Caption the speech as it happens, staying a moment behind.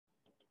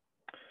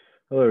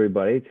Hello,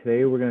 everybody.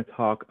 Today we're going to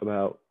talk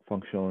about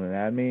functional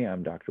anatomy.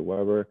 I'm Dr.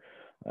 Weber,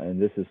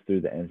 and this is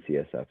through the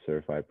NCSF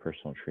Certified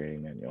Personal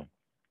Training Manual.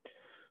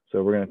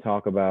 So we're going to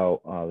talk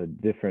about the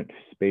different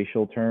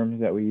spatial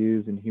terms that we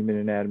use in human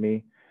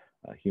anatomy,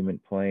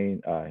 movement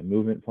planes,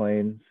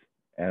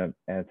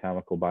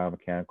 anatomical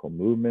biomechanical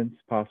movements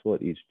possible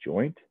at each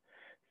joint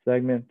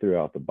segment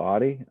throughout the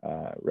body,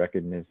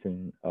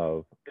 recognition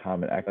of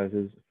common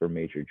exercises for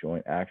major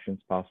joint actions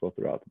possible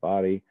throughout the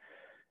body,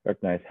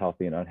 recognize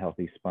healthy and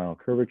unhealthy spinal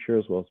curvature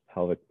as well as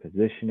pelvic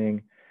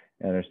positioning,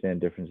 and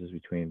understand differences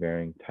between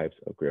varying types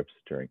of grips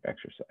during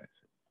exercise.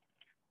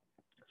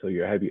 So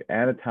you have your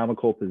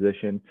anatomical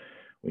position.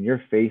 When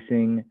you're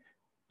facing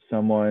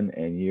someone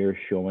and you're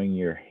showing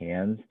your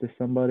hands to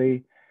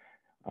somebody,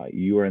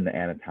 you are in the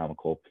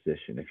anatomical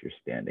position if you're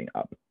standing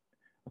up.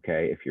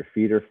 Okay, if your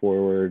feet are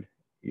forward,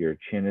 your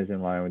chin is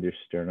in line with your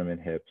sternum and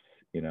hips,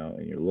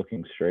 and you're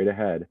looking straight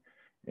ahead,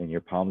 and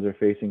your palms are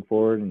facing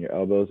forward and your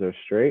elbows are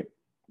straight,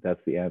 that's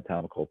the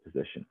anatomical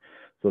position.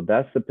 So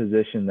that's the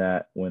position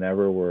that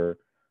whenever we're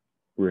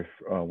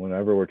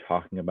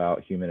talking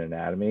about human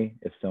anatomy,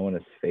 if someone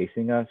is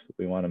facing us,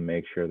 we want to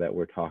make sure that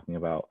we're talking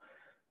about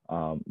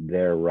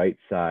their right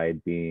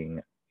side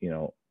being,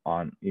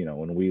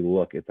 when we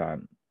look, it's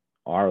on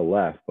our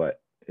left, but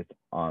it's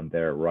on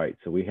their right.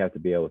 So we have to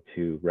be able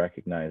to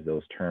recognize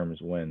those terms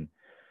when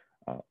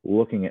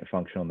looking at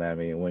functional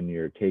anatomy. When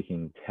you're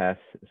taking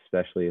tests,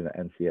 especially in the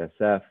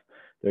NCSF,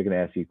 they're going to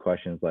ask you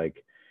questions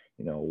like,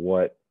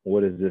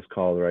 what is this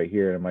called right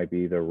here? It might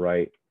be the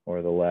right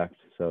or the left.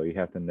 So you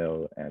have to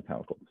know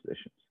anatomical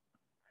positions.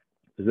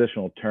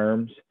 Positional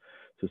terms.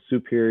 So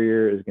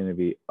superior is going to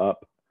be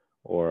up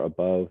or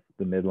above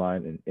the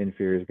midline, and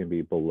inferior is going to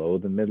be below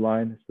the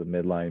midline. So the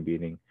midline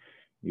being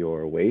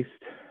your waist.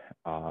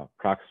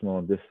 Proximal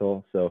and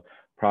distal. So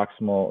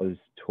proximal is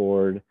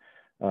toward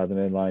the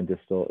midline,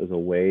 distal is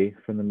away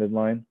from the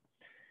midline.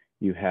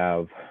 You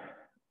have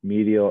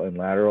medial and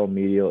lateral.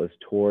 Medial is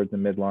toward the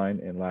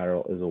midline and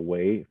lateral is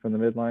away from the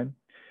midline.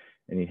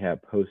 And you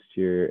have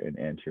posterior and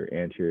anterior.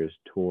 Anterior is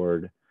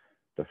toward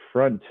the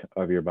front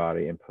of your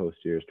body and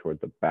posterior is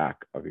toward the back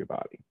of your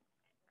body.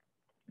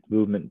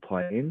 Movement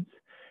planes.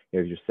 You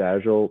have your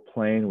sagittal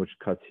plane, which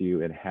cuts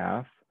you in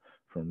half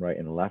from right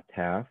and left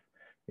half.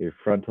 Your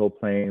frontal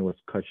plane, which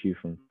cuts you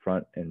from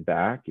front and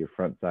back, your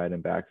front side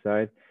and back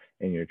side.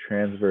 And your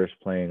transverse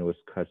plane, which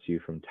cuts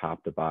you from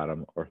top to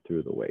bottom or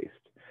through the waist.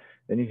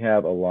 Then you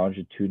have a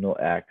longitudinal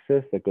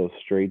axis that goes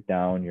straight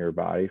down your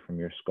body from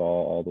your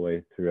skull all the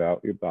way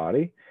throughout your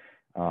body.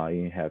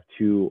 You have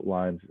two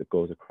lines that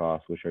goes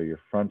across, which are your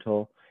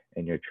frontal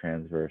and your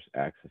transverse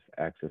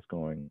axis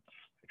going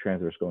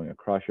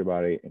across your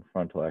body, and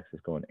frontal axis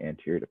going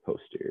anterior to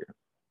posterior.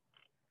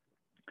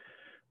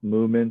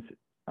 Movements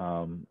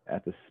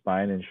at the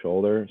spine and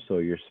shoulder. So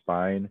your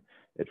spine,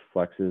 it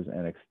flexes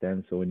and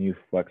extends. So when you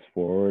flex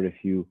forward,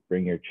 if you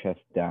bring your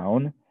chest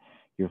down,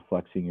 you're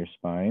flexing your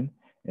spine.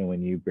 And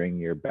when you bring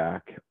your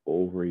back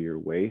over your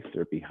waist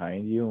or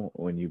behind you,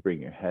 when you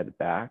bring your head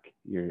back,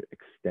 you're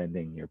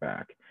extending your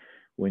back.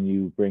 When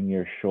you bring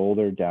your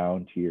shoulder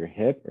down to your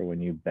hip, or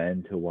when you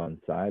bend to one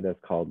side, that's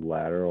called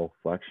lateral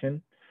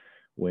flexion.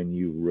 When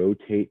you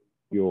rotate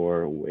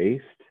your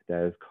waist,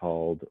 that is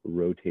called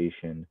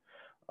rotation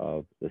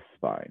of the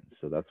spine.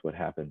 So that's what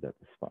happens at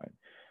the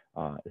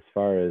spine. As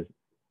far as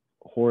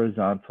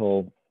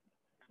horizontal,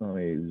 let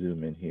me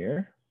zoom in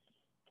here.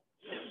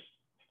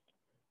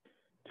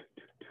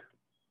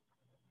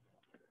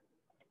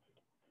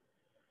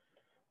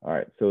 All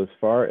right, so as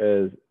far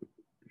as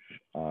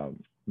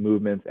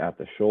movements at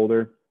the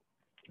shoulder,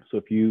 so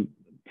if you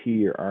tee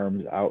your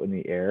arms out in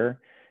the air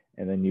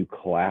and then you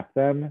clap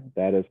them,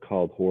 that is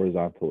called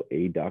horizontal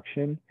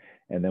adduction.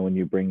 And then when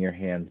you bring your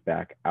hands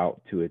back out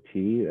to a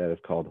T, that is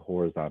called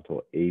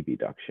horizontal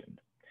abduction.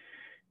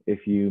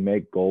 If you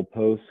make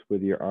goalposts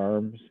with your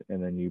arms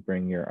and then you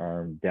bring your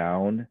arm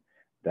down,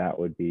 that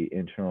would be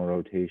internal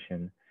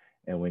rotation.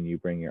 And when you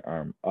bring your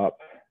arm up,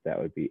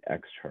 that would be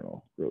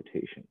external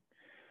rotation.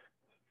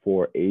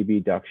 For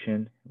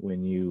abduction,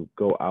 when you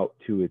go out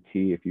to a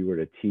T, if you were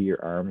to tee your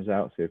arms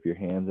out, so if your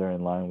hands are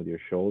in line with your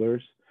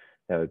shoulders,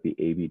 that would be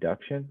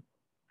abduction.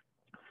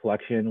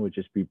 Flexion would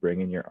just be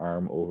bringing your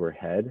arm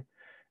overhead,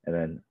 and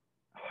then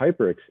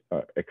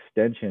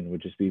extension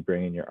would just be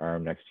bringing your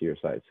arm next to your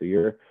side. So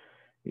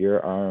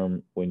your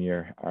arm, when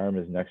your arm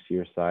is next to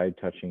your side,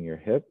 touching your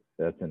hip,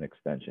 that's an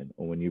extension.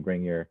 And when you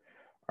bring your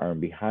arm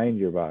behind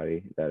your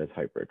body, that is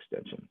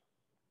hyperextension.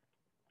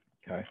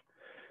 Okay.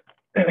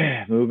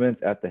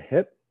 Movements at the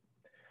hip.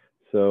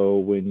 So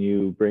when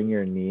you bring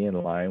your knee in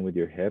line with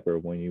your hip, or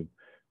when you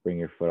bring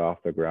your foot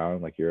off the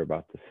ground like you're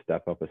about to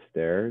step up a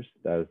stairs,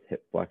 that is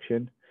hip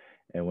flexion.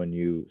 And when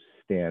you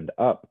stand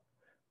up,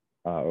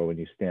 or when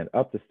you stand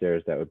up the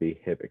stairs, that would be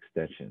hip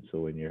extension. So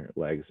when your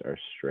legs are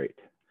straight.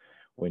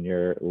 When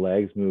your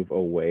legs move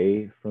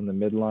away from the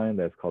midline,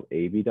 that's called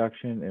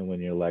abduction. And when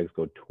your legs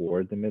go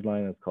toward the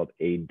midline, that's called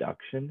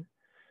adduction.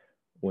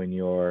 When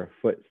your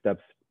foot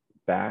steps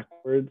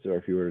backwards, or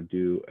if you were to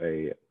do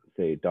a,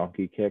 say,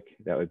 donkey kick,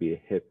 that would be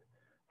a hip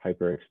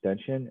hyperextension.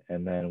 extension.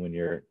 And then when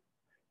your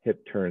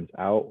hip turns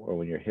out or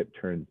when your hip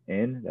turns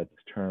in, that's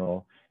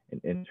external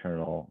and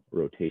internal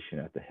rotation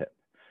at the hip.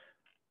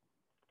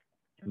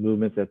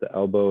 Movements at the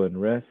elbow and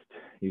wrist,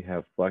 you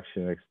have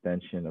flexion and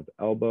extension of the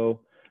elbow,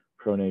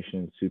 pronation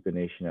and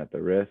supination at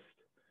the wrist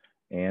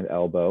and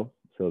elbow.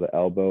 So the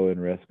elbow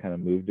and wrist kind of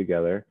move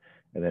together,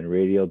 and then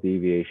radial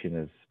deviation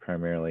is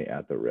primarily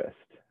at the wrist.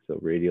 So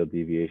radial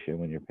deviation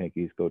when your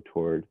pinkies go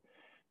toward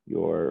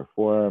your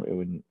forearm,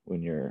 and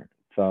when your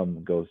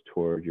thumb goes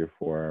toward your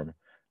forearm,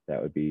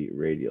 that would be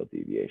radial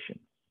deviation.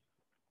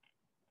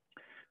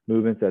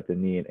 Movements at the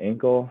knee and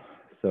ankle.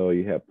 So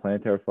you have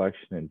plantar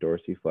flexion and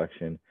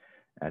dorsiflexion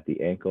at the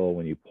ankle.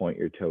 When you point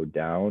your toe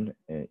down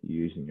and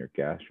using your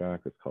gastroc,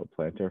 it's called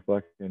plantar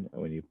flexion.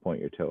 And when you point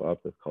your toe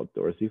up, it's called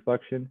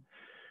dorsiflexion.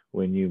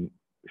 When you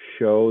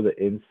show the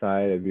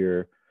inside of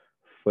your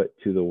foot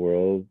to the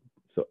world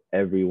so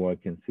everyone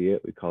can see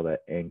it, we call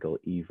that ankle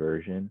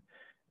eversion.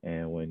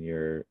 And when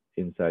your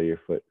inside of your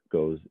foot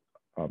goes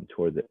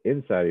toward the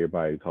inside of your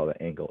body, we call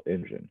that ankle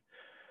inversion.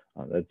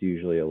 That's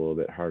usually a little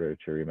bit harder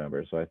to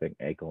remember. So I think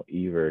ankle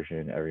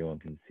eversion, everyone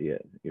can see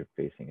it. You're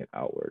facing it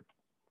outward.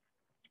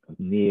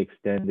 Knee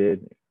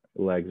extended,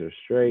 legs are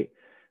straight.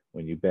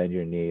 When you bend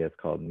your knee, that's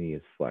called knee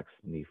is flexed,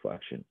 knee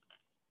flexion.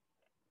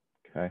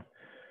 Okay.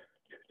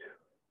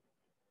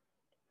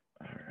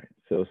 All right.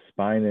 So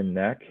spine and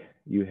neck,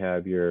 you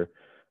have your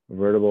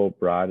vertebral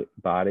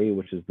body,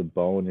 which is the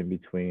bone in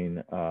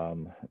between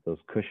those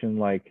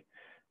cushion-like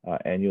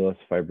annulus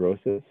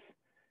fibrosus.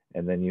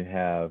 And then you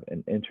have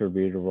an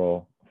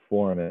intervertebral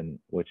foramen,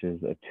 which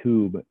is a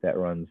tube that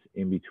runs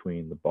in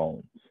between the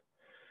bones.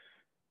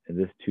 And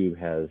this tube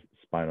has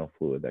spinal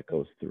fluid that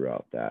goes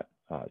throughout that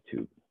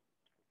tube.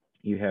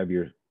 You have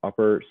your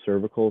upper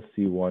cervical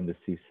C1 to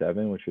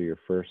C7, which are your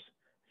first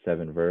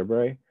 7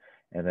 vertebrae.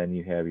 And then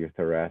you have your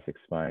thoracic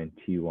spine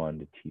T1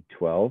 to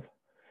T12.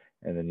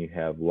 And then you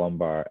have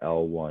lumbar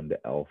L1 to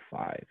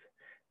L5.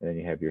 And then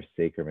you have your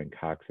sacrum and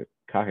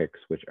coccyx,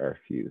 which are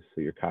fused. So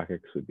your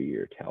coccyx would be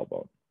your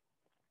tailbone.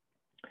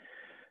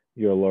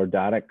 Your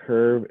lordotic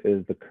curve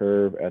is the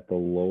curve at the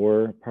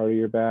lower part of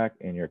your back,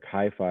 and your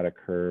kyphotic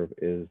curve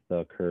is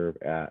the curve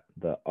at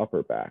the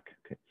upper back.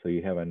 Okay. So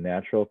you have a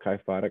natural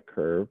kyphotic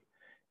curve,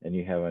 and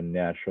you have a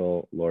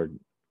natural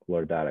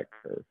lordotic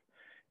curve.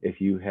 If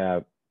you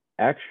have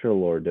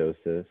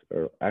extralordosis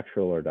or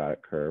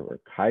extralordotic curve, or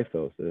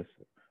kyphosis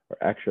or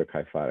extra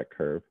kyphotic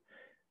curve,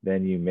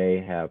 then you may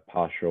have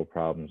postural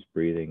problems,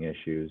 breathing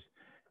issues,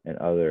 and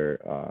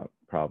other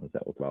problems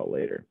that we'll talk about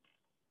later.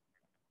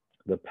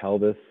 The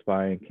pelvis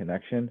spine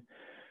connection.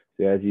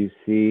 So as you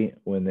see,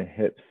 when the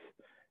hips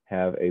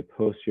have a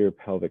posterior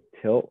pelvic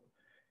tilt,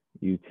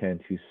 you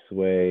tend to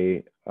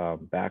sway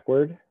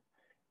backward.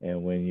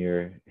 And when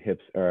your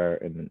hips are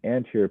in an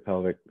anterior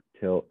pelvic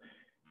tilt,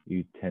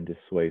 you tend to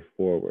sway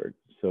forward.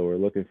 So we're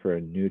looking for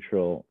a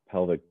neutral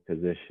pelvic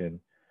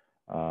position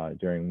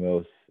during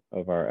most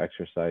of our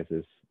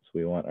exercises. So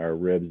we want our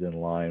ribs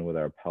in line with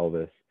our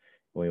pelvis.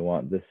 And we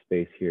want this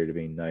space here to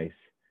be nice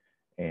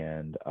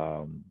and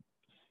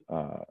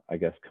I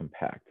guess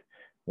compact.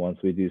 Once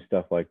we do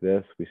stuff like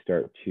this, we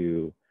start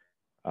to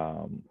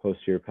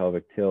posterior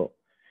pelvic tilt.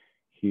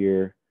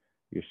 Here,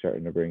 you're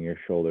starting to bring your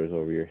shoulders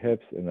over your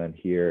hips, and then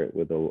here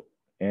with the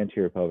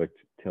anterior pelvic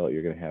tilt,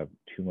 you're going to have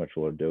too much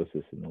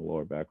lordosis in the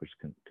lower back, which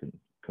can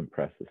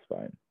compress the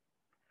spine.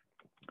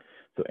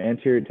 So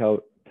anterior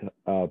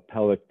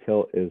pelvic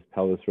tilt is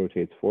pelvis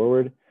rotates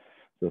forward.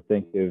 So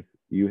think if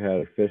you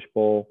had a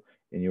fishbowl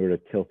and you were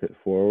to tilt it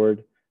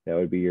forward, that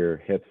would be your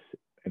hips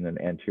and an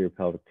anterior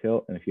pelvic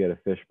tilt. And if you had a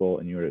fishbowl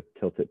and you were to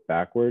tilt it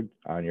backward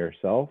on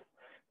yourself,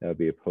 that would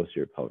be a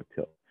posterior pelvic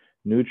tilt.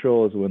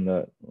 Neutral is when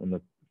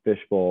the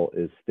fishbowl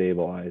is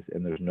stabilized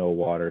and there's no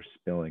water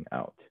spilling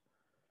out.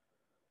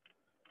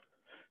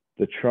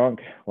 The trunk,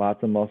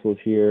 lots of muscles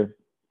here.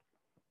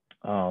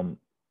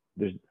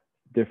 There's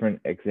different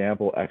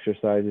example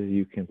exercises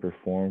you can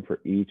perform for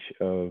each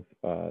of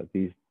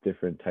these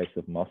different types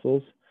of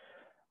muscles.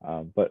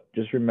 But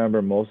just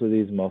remember, most of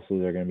these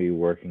muscles are going to be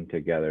working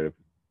together to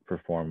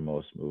perform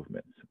most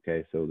movements.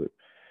 Okay, so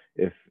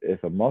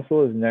if a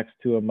muscle is next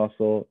to a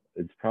muscle,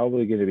 it's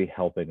probably going to be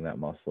helping that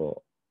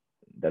muscle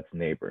that's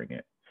neighboring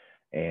it,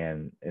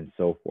 and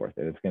so forth.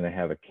 And it's going to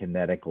have a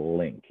kinetic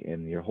link,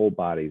 and your whole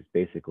body is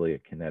basically a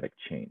kinetic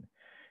chain.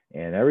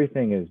 And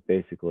everything is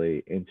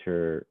basically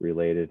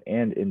interrelated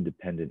and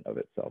independent of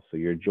itself. So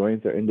your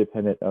joints are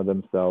independent of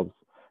themselves.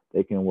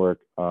 They can work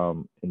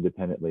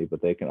independently,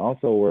 but they can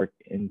also work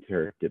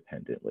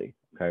interdependently,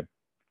 okay?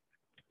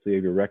 So you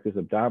have your rectus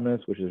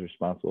abdominis, which is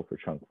responsible for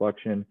trunk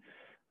flexion.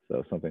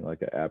 So something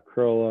like an ab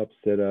curl up,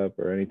 sit up,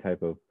 or any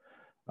type of,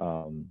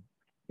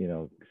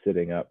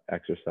 sitting up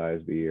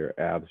exercise, be your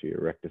abs or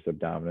your rectus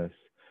abdominis.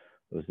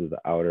 Those are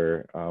the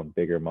outer,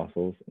 bigger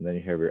muscles. And then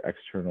you have your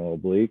external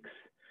obliques,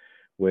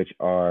 which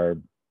are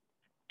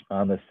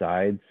on the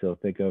sides. So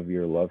think of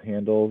your love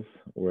handles,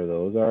 where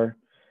those are.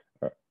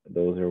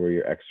 Those are where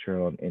your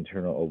external and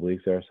internal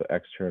obliques are. So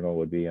external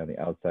would be on the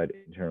outside,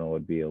 internal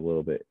would be a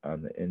little bit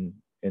on the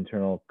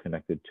internal,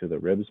 connected to the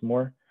ribs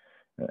more.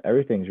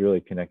 Everything's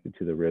really connected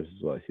to the ribs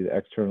as well. See, the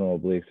external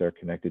obliques are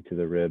connected to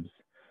the ribs,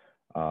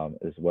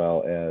 as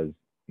well as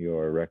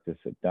your rectus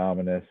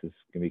abdominis is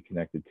going to be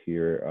connected to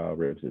your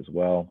ribs as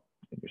well,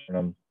 your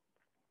sternum,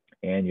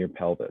 and your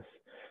pelvis.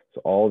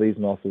 So all these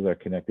muscles are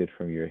connected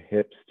from your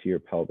hips to your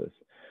pelvis.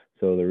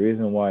 So the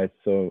reason why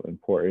it's so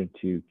important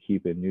to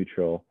keep a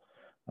neutral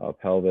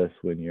pelvis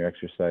when you're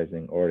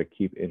exercising, or to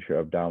keep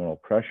intra-abdominal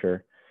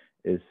pressure,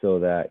 is so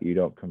that you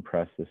don't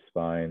compress the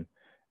spine,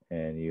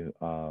 and you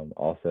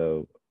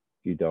also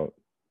you don't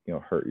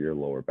hurt your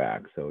lower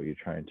back. So you're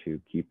trying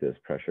to keep this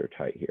pressure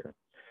tight here.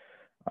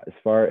 As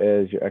far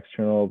as your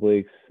external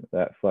obliques,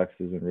 that flexes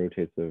and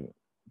rotates the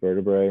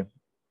vertebrae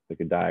like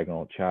a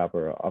diagonal chop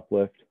or an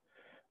uplift.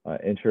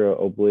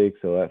 Intra-oblique,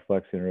 so that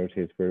flexes and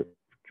rotates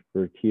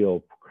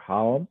vertebral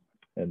column,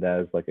 and that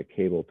is like a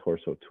cable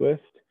torso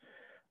twist.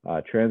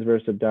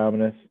 Transverse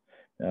abdominis,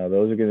 now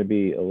those are going to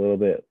be a little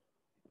bit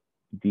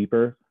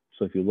deeper.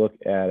 So if you look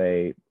at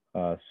a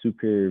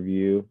superior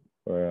view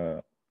or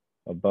a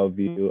above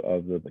view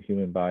of the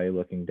human body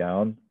looking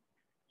down,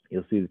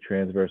 you'll see the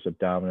transverse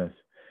abdominis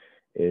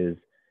is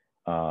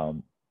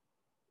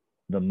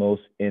the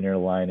most inner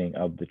lining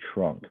of the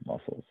trunk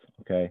muscles,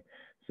 okay?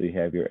 So you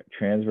have your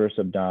transverse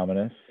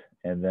abdominis,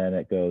 and then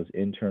it goes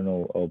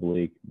internal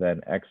oblique,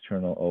 then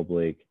external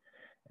oblique,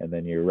 and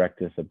then your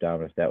rectus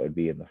abdominis, that would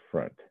be in the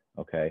front,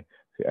 okay?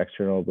 So your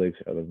external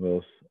obliques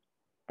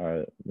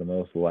are the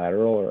most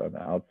lateral, or on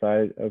the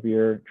outside of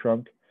your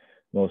trunk.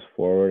 Most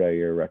forward are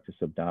your rectus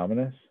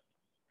abdominis,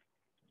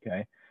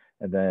 okay?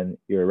 And then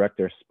your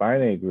rectus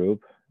spinae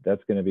group,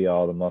 that's going to be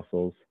all the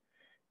muscles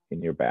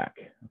in your back,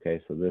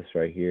 okay? So this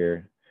right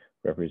here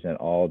represent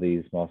all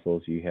these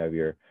muscles. You have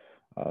your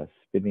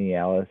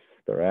spinalis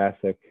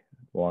thoracic,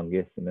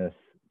 longissimus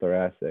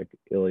thoracic,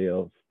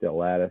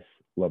 iliostellatus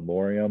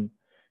lumborum.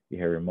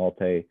 You have your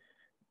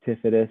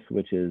multifidus,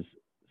 which is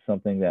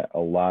something that a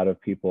lot of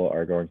people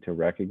are going to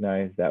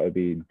recognize. That would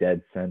be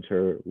dead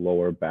center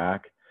lower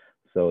back.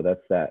 So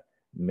that's that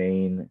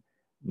main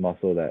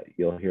muscle that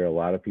you'll hear a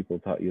lot of people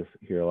talk. You'll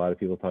hear a lot of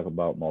people talk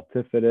about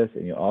multifidus,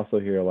 and you'll also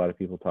hear a lot of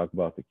people talk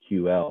about the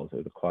QLs,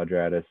 or the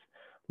quadratus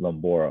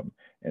lumborum,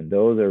 and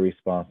those are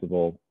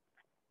responsible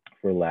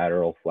for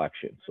lateral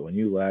flexion. So when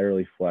you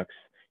laterally flex,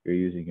 you're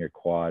using your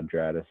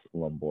quadratus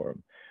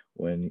lumborum.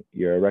 When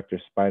your erector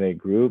spinae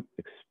group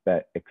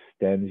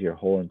extends your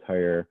whole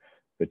entire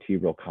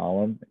vertebral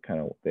column,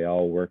 they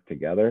all work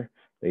together.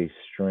 They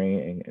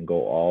strain and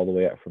go all the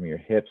way up from your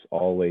hips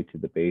all the way to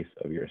the base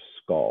of your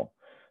skull.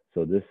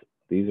 So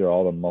these are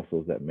all the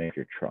muscles that make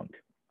your trunk,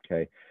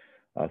 okay?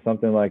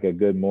 Something like a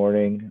good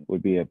morning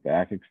would be a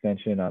back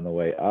extension on the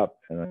way up,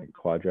 and then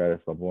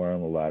quadratus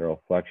lumborum, the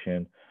lateral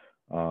flexion,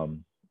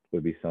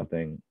 would be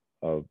something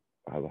of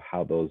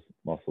how those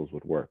muscles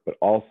would work. But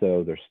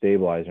also they're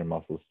stabilizer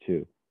muscles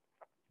too.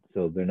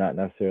 So they're not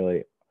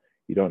necessarily,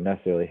 you don't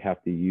necessarily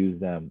have to use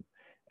them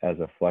as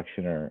a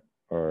flexion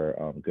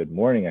or good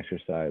morning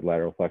exercise,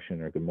 lateral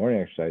flexion or good morning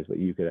exercise, but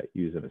you could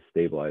use them as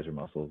stabilizer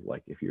muscles,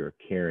 like if you're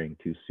carrying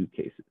 2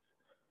 suitcases.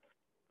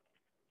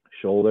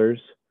 Shoulders.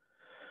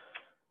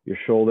 Your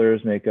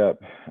shoulders make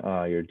up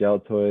your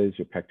deltoids,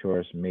 your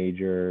pectoris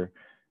major,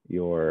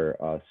 your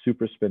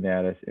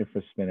supraspinatus,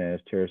 infraspinatus,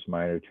 teres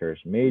minor, teres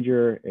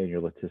major, and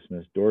your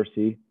latissimus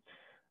dorsi.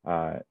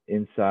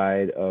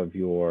 Inside of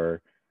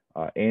your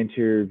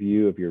anterior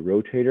view of your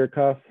rotator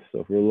cuff. So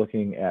if we're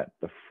looking at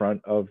the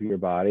front of your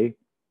body,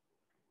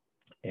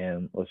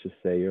 and let's just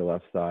say your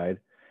left side,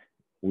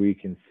 we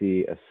can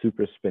see a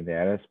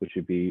supraspinatus, which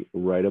would be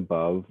right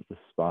above the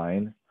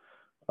spine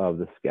of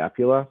the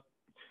scapula.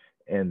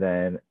 And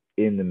then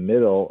in the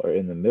middle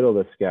of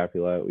the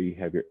scapula, we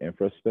have your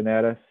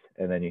infraspinatus,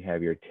 and then you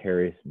have your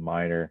teres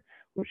minor,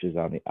 which is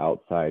on the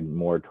outside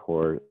more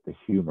toward the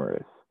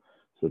humerus.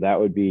 So that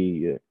would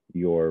be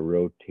your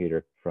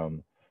rotator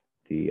from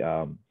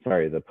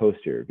the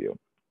posterior view.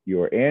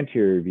 Your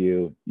anterior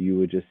view, you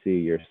would just see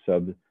your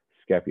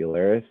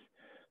subscapularis.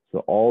 So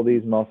all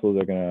these muscles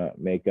are going to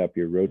make up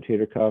your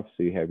rotator cuff.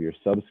 So you have your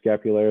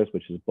subscapularis,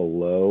 which is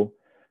below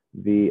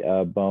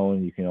the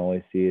bone. You can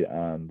only see it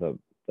on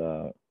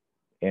the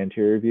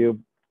anterior view.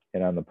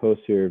 And on the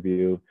posterior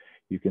view,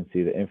 you can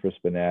see the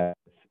infraspinatus,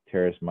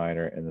 teres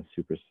minor, and the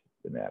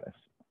supraspinatus.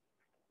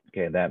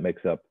 Okay, and that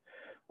makes up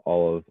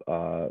all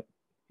of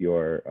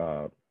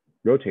your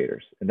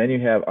rotators. And then you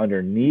have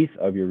underneath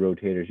of your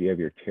rotators, you have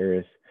your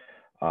teres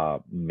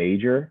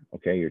major.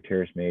 Okay, your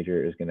teres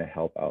major is going to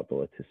help out the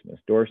latissimus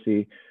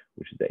dorsi,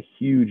 which is that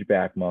huge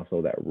back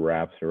muscle that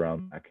wraps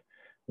around the back,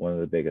 one of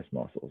the biggest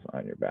muscles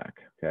on your back.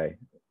 Okay,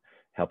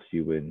 helps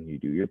you when you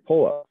do your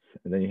pull-ups.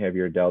 And then you have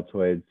your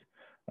deltoids,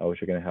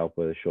 which are going to help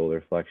with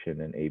shoulder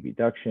flexion and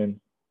abduction,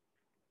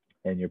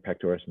 and your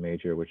pectoris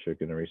major, which are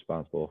going to be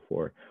responsible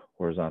for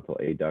horizontal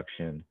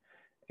adduction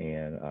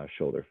and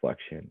shoulder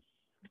flexion.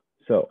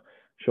 So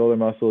shoulder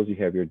muscles, you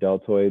have your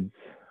deltoids,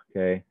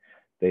 okay?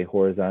 They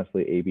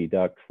horizontally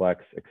abduct,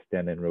 flex,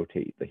 extend, and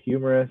rotate the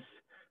humerus,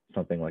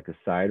 something like a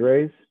side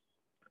raise.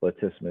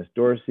 Latissimus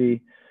dorsi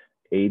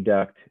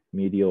adduct,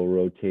 medial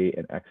rotate,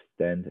 and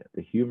extend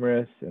the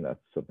humerus, and that's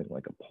something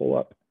like a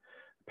pull-up.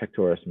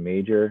 Pectoris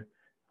major,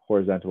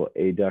 horizontal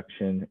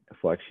adduction,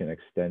 flexion,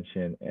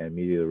 extension, and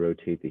medial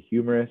rotate the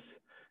humerus.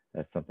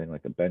 That's something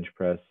like a bench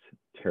press.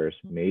 Teres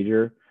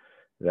major,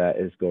 that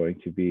is going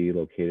to be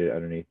located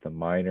underneath the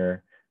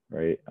minor,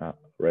 right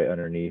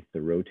underneath the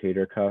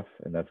rotator cuff,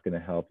 and that's going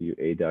to help you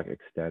adduct,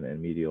 extend, and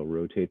medial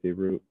rotate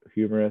the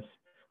humerus,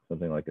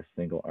 something like a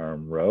single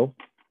arm row.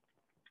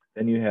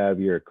 Then you have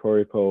your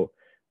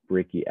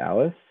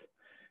coracobrachialis,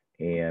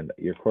 and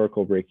your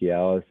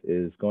coracobrachialis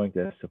is going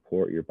to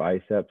support your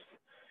biceps,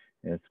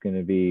 and it's going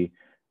to be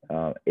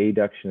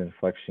adduction and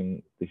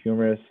flexion the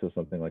humerus, so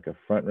something like a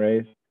front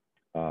raise.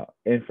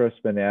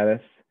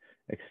 Infraspinatus,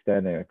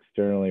 extend and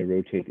externally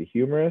rotate the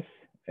humerus,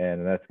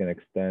 and that's going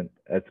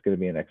to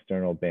be an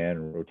external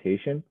band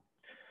rotation.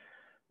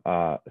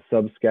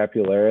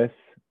 Subscapularis,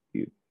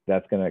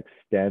 that's going to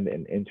extend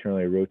and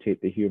internally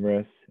rotate the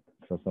humerus,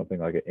 so something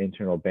like an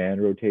internal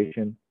band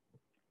rotation.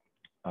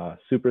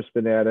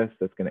 Supraspinatus,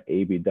 that's going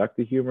to abduct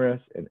the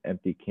humerus and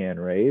empty can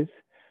raise.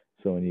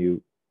 So when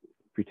you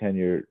pretend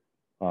you're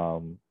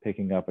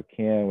picking up a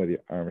can with your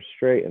arms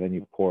straight and then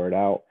you pour it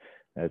out,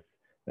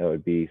 that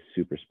would be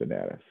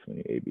supraspinatus when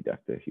you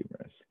abduct the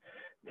humerus.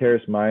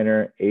 Teres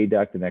minor,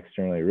 adduct and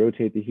externally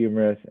rotate the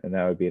humerus, and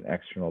that would be an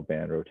external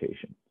band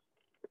rotation.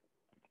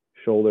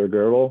 Shoulder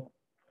girdle,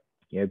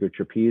 you have your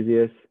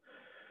trapezius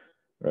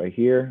right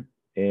here,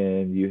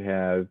 and you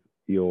have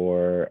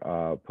your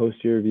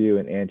posterior view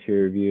and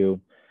anterior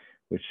view,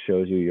 which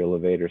shows you your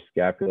levator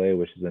scapulae,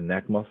 which is a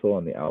neck muscle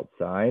on the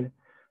outside.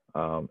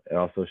 It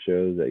also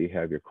shows that you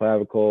have your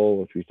clavicle,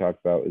 which we talked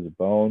about is a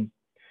bone,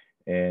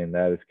 and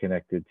that is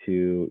connected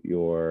to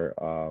your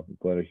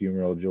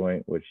glenohumeral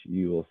joint, which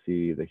you will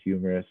see the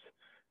humerus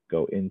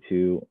go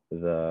into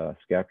the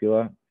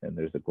scapula, and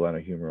there's a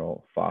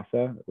glenohumeral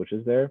fossa, which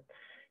is there.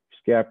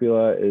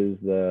 Scapula is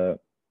the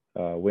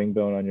wing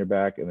bone on your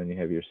back, and then you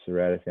have your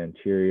serratus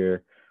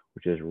anterior,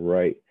 which is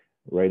right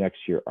next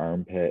to your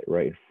armpit,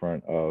 right in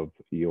front of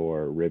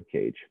your rib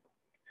cage.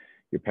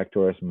 Your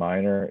pectoris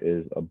minor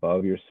is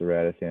above your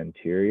serratus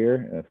anterior,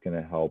 and that's going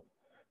to help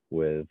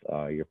with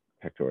your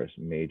pectoris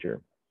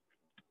major.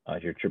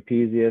 Your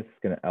trapezius is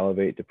going to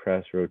elevate,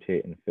 depress,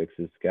 rotate, and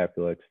fixes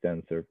scapula,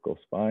 extend cervical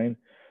spine.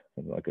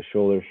 Something like a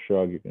shoulder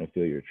shrug, you're going to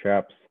feel your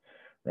traps.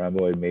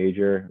 Rhomboid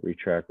major,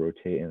 retract,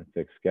 rotate, and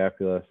fix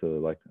scapula, so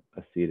like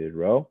a seated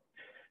row.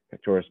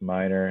 Pectoris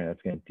minor,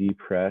 that's going to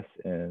depress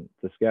and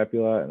the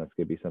scapula, and that's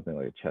going to be something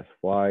like a chest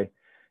fly.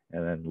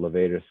 And then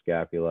levator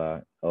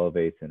scapula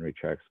elevates and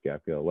retracts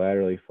scapula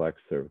laterally,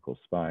 flex cervical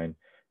spine.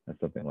 That's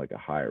something like a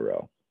high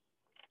row.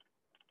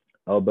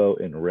 Elbow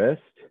and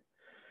wrist.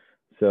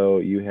 So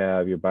you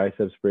have your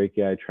biceps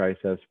brachii,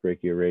 triceps,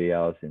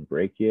 brachioradialis, and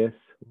brachius,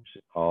 which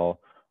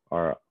all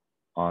are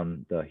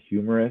on the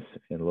humerus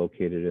and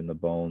located in the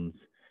bones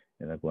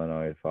in the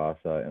glenoid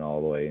fossa and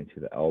all the way into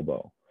the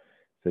elbow.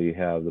 So you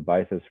have the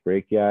biceps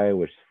brachii,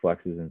 which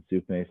flexes and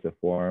supinates the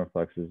forearm,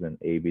 flexes and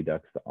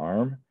abducts the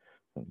arm,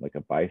 like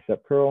a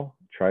bicep curl.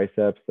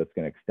 Triceps, that's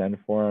going to extend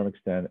forearm,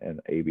 extend and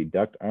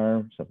abduct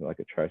arm, something like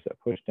a tricep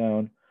push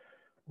down,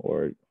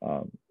 or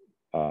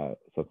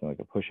something like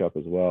a push up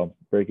as well.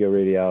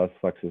 Brachioradialis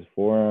flexes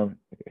forearm,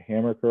 like a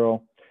hammer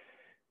curl.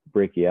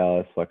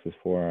 Brachialis flexes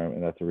forearm,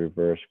 and that's a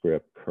reverse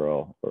grip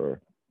curl, or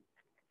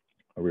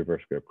a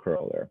reverse grip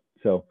curl there.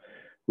 So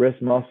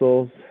wrist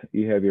muscles,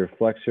 you have your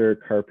flexor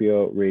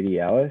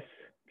carpioradialis.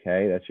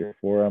 Okay, that's your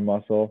forearm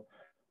muscle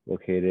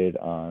located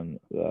on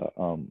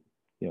the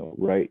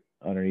right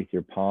underneath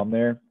your palm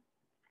there.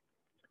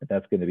 And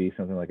that's going to be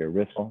something like a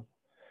wrist muscle.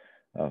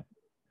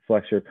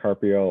 Flexor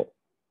carpio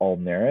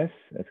ulnaris,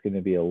 that's going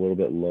to be a little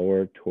bit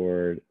lower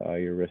toward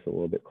your wrist, a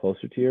little bit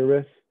closer to your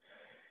wrist.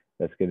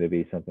 That's going to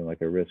be something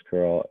like a wrist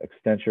curl.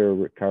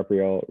 Extensor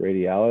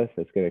carpioradialis,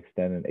 that's going to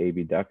extend and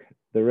abduct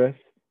the wrist.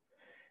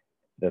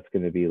 That's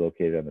going to be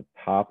located on the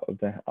top of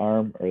the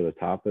arm, or the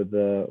top of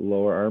the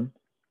lower arm.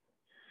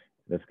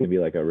 That's going to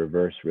be like a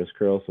reverse wrist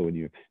curl. So when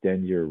you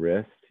extend your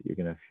wrist, you're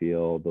going to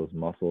feel those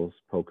muscles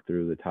poke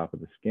through the top of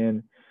the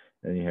skin.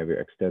 And you have your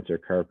extensor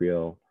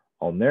carpio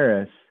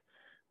ulnaris,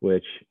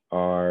 which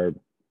are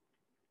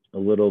a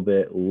little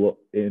bit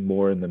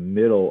more in the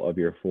middle of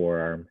your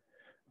forearm,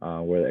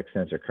 where the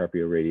extensor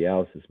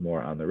carpioradialis is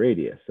more on the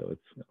radius. So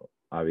it's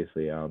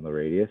obviously on the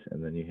radius.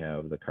 And then you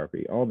have the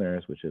carpi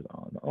ulnaris, which is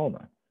on the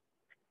ulna.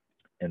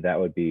 And that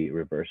would be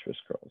reverse wrist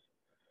curls.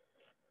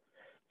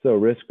 So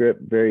wrist grip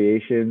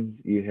variations,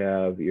 you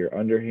have your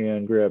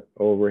underhand grip,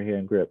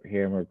 overhand grip,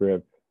 hammer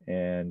grip,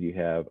 and you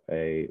have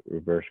a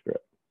reverse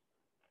grip.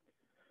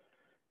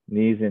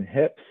 Knees and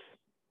hips,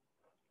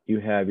 you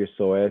have your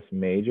psoas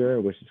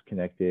major, which is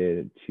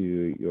connected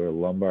to your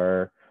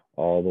lumbar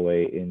all the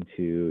way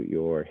into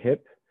your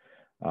hip.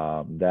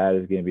 That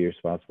is going to be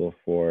responsible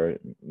for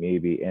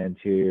maybe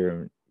anterior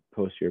and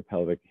posterior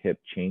pelvic hip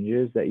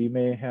changes that you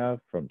may have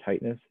from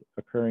tightness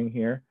occurring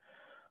here.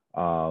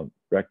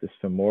 Rectus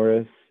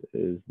femoris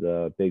is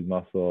the big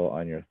muscle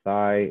on your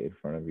thigh in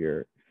front of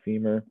your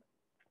femur.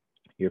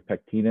 Your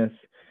pectinus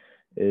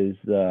is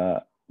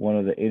one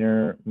of the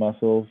inner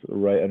muscles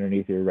right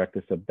underneath your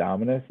rectus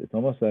abdominis. It's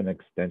almost an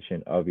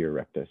extension of your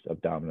rectus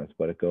abdominis,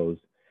 but it goes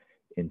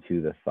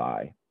into the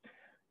thigh.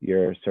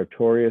 Your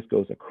sartorius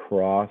goes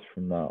across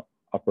from the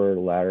upper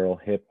lateral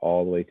hip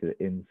all the way to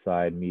the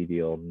inside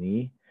medial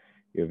knee.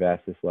 Your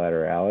vastus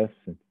lateralis,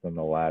 since it's on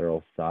the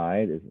lateral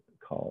side, is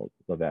called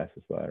the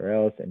vastus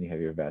lateralis, and you have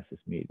your vastus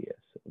medius,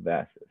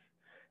 vastus.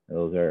 And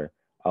those are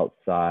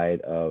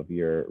outside of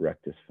your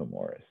rectus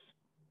femoris.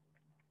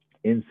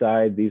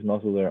 Inside, these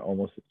muscles are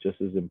almost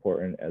just as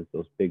important as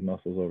those big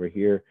muscles over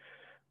here.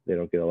 They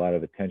don't get a lot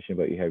of attention,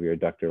 but you have your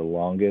adductor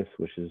longus,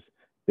 which is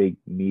big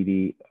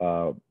meaty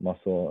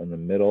muscle in the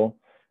middle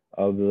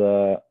of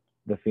the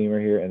femur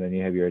here, and then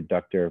you have your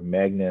adductor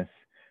magnus,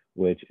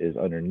 which is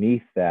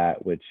underneath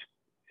that, which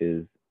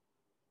is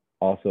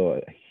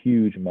also a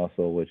huge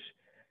muscle, which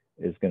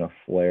is going to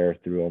flare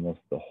through almost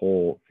the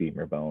whole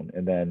femur bone.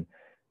 And then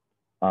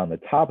on the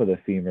top of the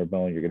femur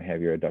bone, you're going to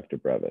have your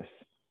adductor brevis.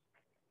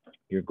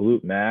 Your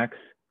glute max,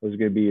 those are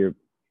going to be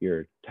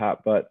your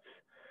top butts,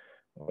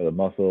 or the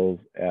muscles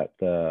at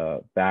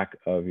the back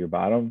of your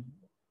bottom.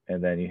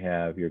 And then you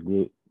have your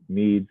glute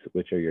medius,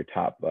 which are your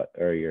top butt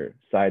or your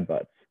side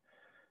butts.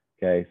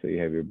 Okay, so you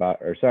have your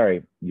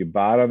your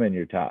bottom and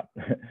your top.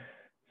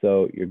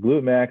 So your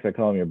glute max, I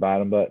call them your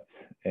bottom butts,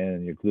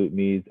 and your glute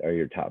medius are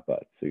your top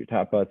butts. So your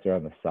top butts are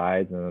on the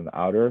sides and on the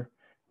outer,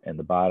 and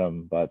the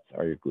bottom butts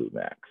are your glute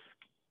max.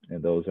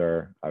 And those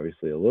are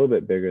obviously a little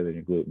bit bigger than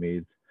your glute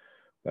medius,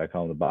 but I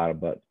call them the bottom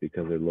butts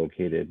because they're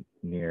located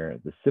near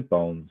the sit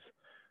bones,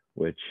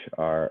 which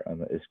are on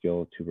the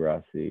ischial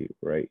tuberosity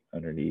right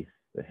underneath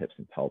the hips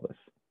and pelvis.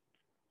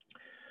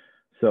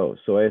 So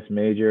psoas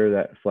major,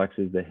 that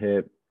flexes the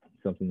hip,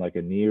 something like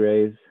a knee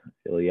raise.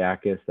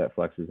 Iliacus, that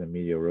flexes and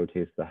medial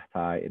rotates the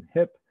thigh and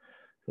hip.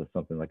 So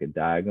something like a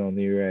diagonal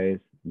knee raise.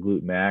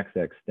 Glute max,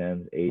 that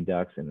extends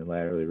adducts and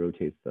laterally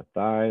rotates the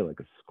thigh like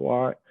a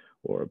squat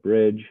or a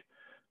bridge.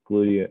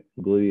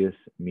 Gluteus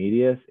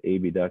medius,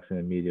 abducts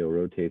and medial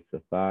rotates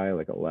the thigh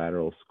like a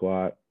lateral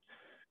squat.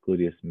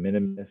 Gluteus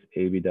minimus,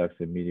 abducts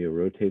and medial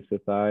rotates the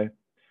thigh.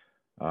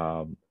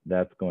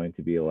 That's going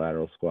to be a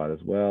lateral squat as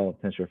well.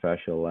 Tensor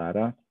fascia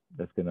lata,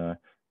 that's going to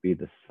be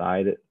the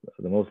side,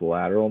 the most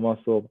lateral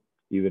muscle,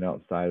 even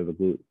outside of the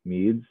glute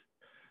medius.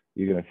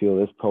 You're going to feel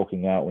this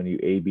poking out when you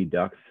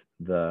abduct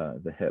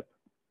the hip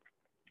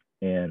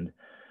and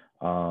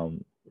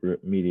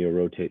medial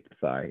rotate the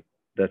thigh.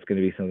 That's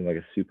going to be something like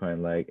a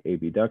supine leg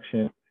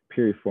abduction.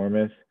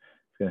 Piriformis,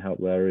 it's going to help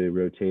laterally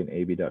rotate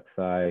and abduct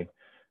thigh,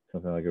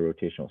 something like a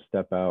rotational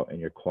step out, and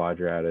your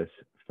quadratus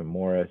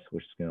femoris,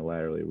 which is going to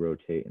laterally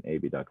rotate and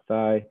abduct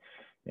thigh,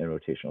 and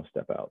rotational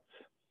step outs.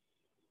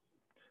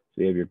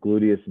 So you have your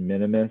gluteus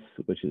minimus,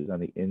 which is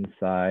on the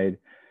inside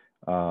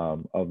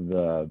of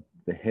the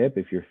hip.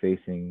 If you're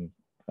facing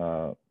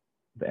the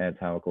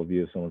anatomical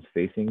view, if someone's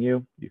facing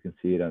you, you can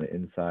see it on the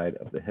inside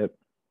of the hip.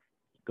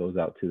 It goes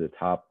out to the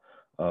top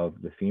of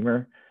the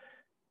femur.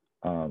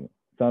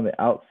 It's on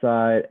the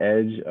outside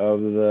edge of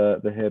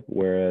the hip,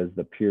 whereas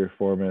the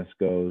piriformis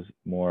goes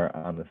more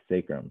on the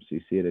sacrum. So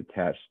you see it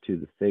attached to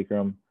the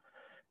sacrum,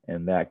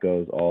 and that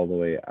goes all the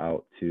way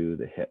out to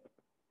the hip,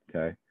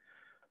 okay?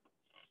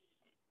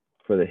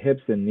 For the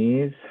hips and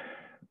knees,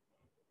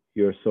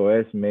 your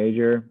psoas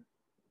major,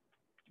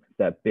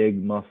 that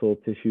big muscle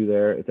tissue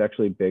there, it's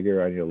actually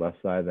bigger on your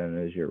left side than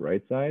it is your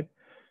right side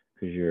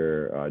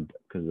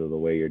because of the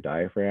way your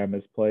diaphragm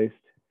is placed.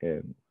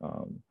 And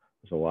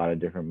there's a lot of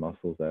different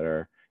muscles that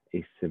are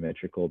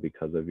asymmetrical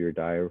because of your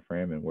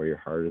diaphragm and where your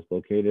heart is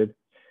located.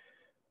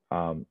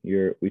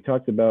 We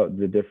talked about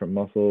the different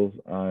muscles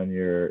on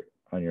your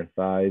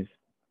thighs,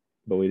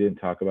 but we didn't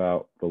talk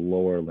about the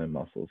lower limb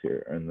muscles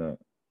here and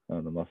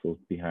the muscles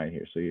behind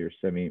here. So your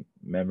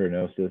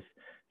semimembranosus,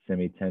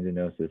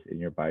 semitendinosus, and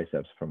your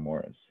biceps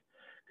femoris.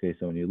 Okay,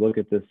 so when you look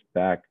at this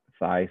back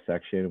thigh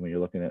section, when you're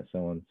looking at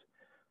someone's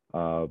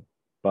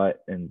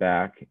butt and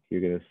back,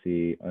 you're going to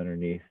see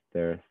underneath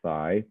their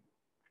thigh,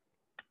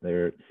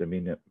 their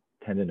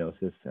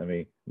semitendinosus,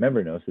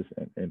 membranosus,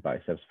 and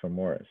biceps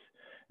femoris.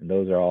 And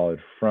those are all in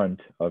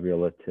front of your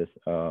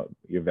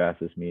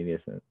vastus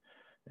medius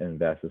and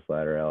vastus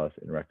lateralis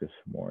and rectus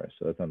femoris.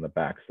 So that's on the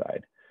back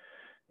side.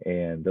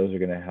 And those are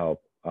going to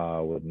help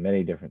with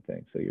many different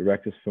things. So your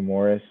rectus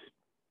femoris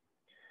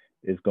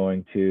is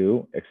going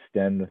to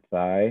extend the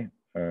thigh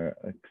or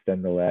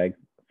extend the leg,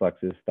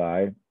 flexes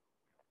thigh,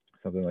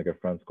 something like a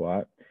front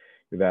squat.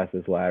 Your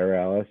vastus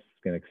lateralis is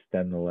going to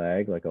extend the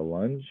leg like a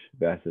lunge.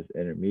 Vastus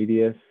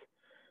intermedius,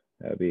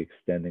 that would be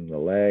extending the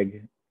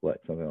leg,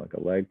 something like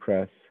a leg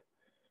press.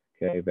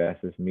 Okay,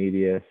 vastus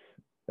medius,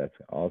 that's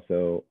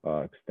also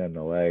extend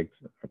the legs,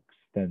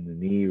 extend the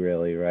knee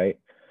really, right?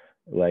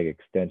 Leg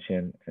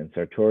extension. And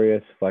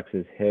sartorius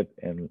flexes hip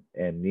and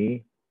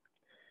knee,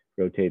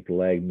 rotates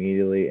leg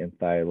medially and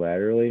thigh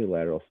laterally,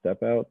 lateral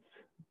step outs.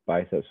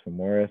 Biceps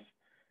femoris,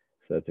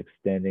 so that's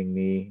extending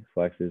knee,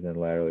 flexes and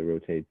laterally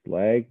rotates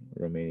leg,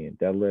 Romanian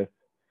deadlift.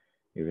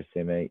 You have a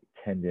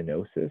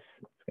semitendinosus,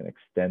 it's going to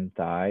extend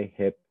thigh,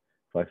 hip,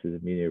 flexes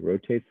and medially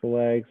rotates the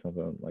leg,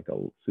 something like a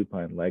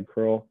supine leg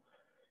curl.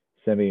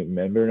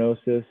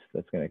 Semimembranosus,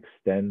 that's going to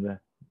extend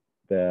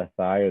the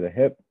thigh or the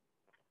hip.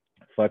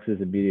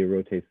 Flexes and medially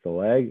rotates the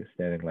leg,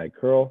 standing leg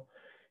curl.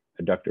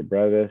 Adductor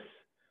brevis,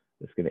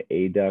 that's going to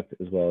adduct,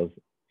 as well as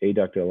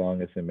adductor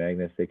longus and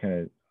magnus. They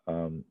kind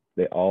of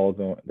they're all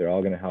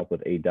going to help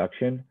with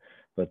adduction,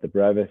 but the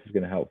brevis is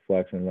going to help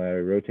flex and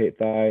laterally rotate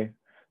thigh.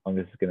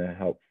 Longus is going to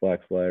help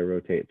flex, laterally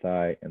rotate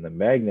thigh, and the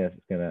magnus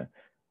is going to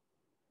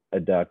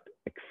adduct,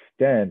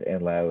 extend,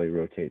 and laterally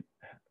rotate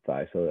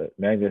thigh. So the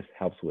magnus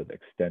helps with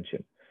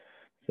extension.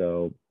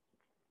 So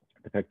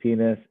the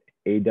pectinis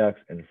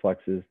adducts and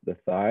flexes the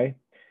thigh.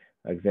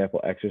 Example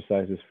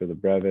exercises for the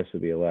brevis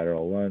would be a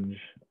lateral lunge,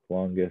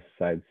 longus,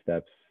 side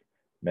steps,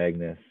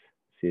 magnus,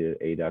 seated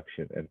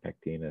adduction, and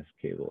pectinis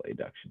cable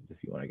adductions, if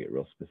you want to get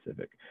real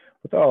specific.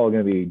 But they're all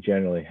going to be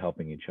generally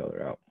helping each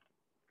other out.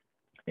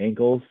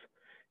 Ankles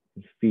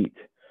and feet.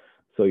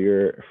 So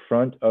your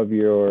front of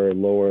your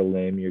lower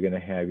limb, you're going to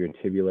have your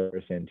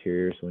tibularis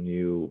anterior. So when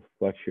you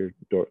flex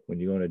when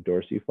you go into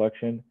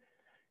dorsiflexion,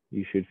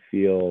 you should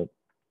feel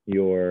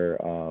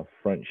your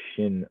front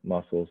shin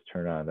muscles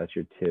turn on. That's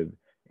your tib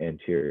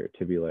anterior,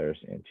 tibularis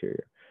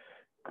anterior.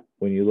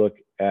 When you look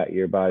at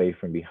your body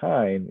from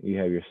behind, you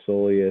have your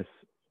soleus,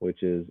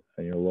 which is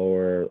on your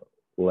lower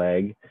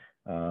leg,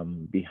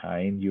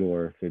 behind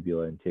your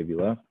fibula and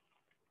tibula.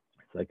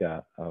 It's like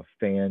a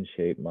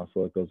fan-shaped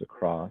muscle that goes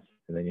across.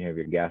 And then you have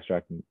your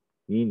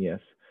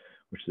gastrocnemius,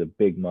 which is a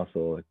big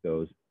muscle that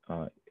goes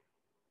the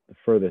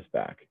furthest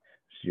back,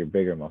 which is your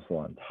bigger muscle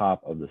on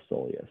top of the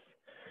soleus.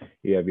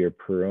 You have your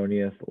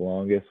peroneus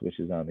longus, which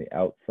is on the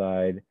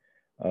outside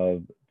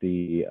of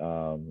the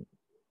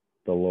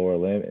lower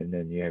limb, and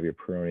then you have your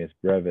peroneus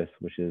brevis,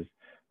 which is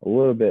a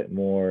little bit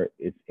more,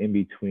 it's in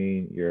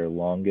between your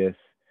longus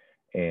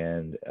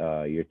and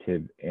your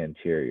tib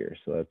anterior.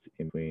 So that's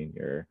in between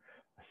your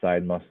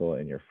side muscle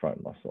and your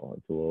front muscle.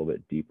 It's a little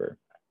bit deeper.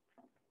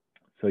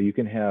 So you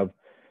can have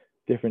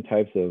different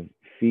types of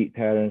feet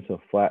patterns, so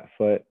flat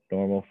foot,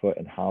 normal foot,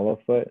 and hollow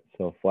foot.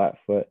 So flat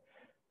foot,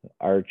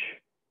 arch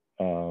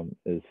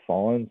is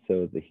fallen,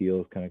 so the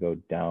heels kind of go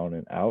down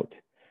and out,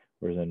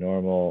 whereas a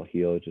normal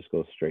heel just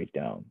goes straight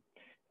down.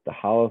 The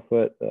hollow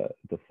foot,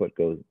 the foot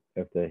goes,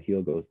 if the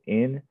heel goes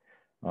in,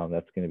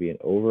 that's going to be an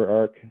over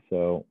arc.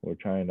 So we're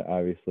trying to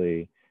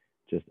obviously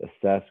just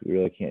assess. We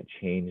really can't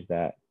change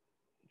that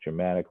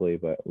dramatically,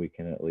 but we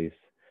can at least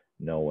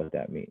know what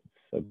that means.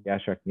 So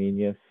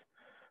gastrocnemius,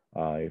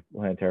 your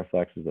plantar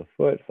flexes the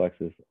foot,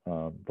 flexes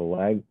the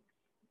leg.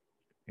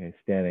 Okay,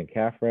 standing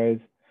calf raise,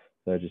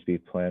 so that'd just be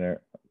plantar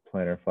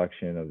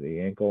flexion of the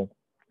ankle.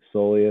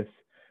 Soleus,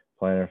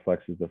 plantar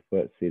flexes the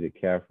foot, seated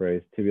calf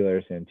raise.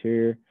 Tibularis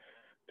anterior,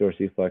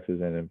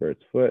 dorsiflexes and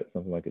inverts foot,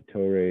 something like a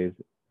toe raise.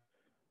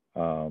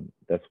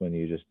 That's when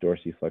you just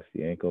dorsiflex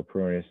the ankle.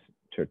 Peroneus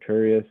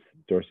terturius,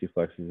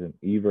 dorsiflexes and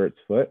everts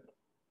foot.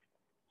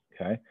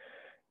 Okay,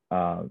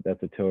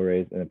 that's a toe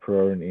raise. And the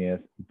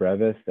peroneus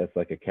brevis, that's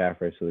like a calf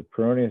raise. So the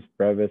peroneus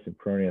brevis and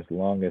peroneus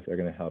longus are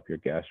going to help your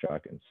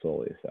gastroc and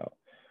soleus out.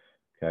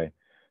 Okay,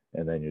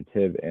 and then your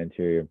tib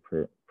anterior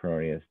and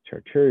peroneus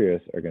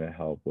terturius are going to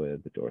help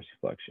with the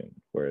dorsiflexion,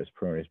 whereas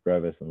peroneus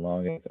brevis and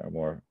longus are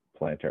more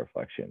plantar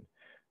flexion,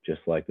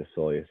 just like the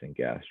soleus and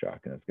gastroc,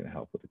 and that's going to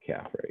help with the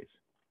calf raise.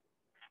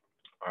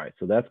 All right,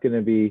 so that's going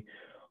to be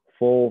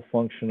full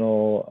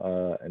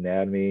functional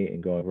anatomy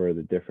and going over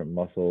the different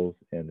muscles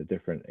and the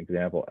different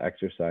example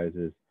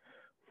exercises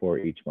for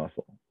each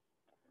muscle.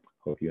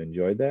 Hope you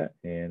enjoyed that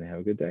and have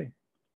a good day.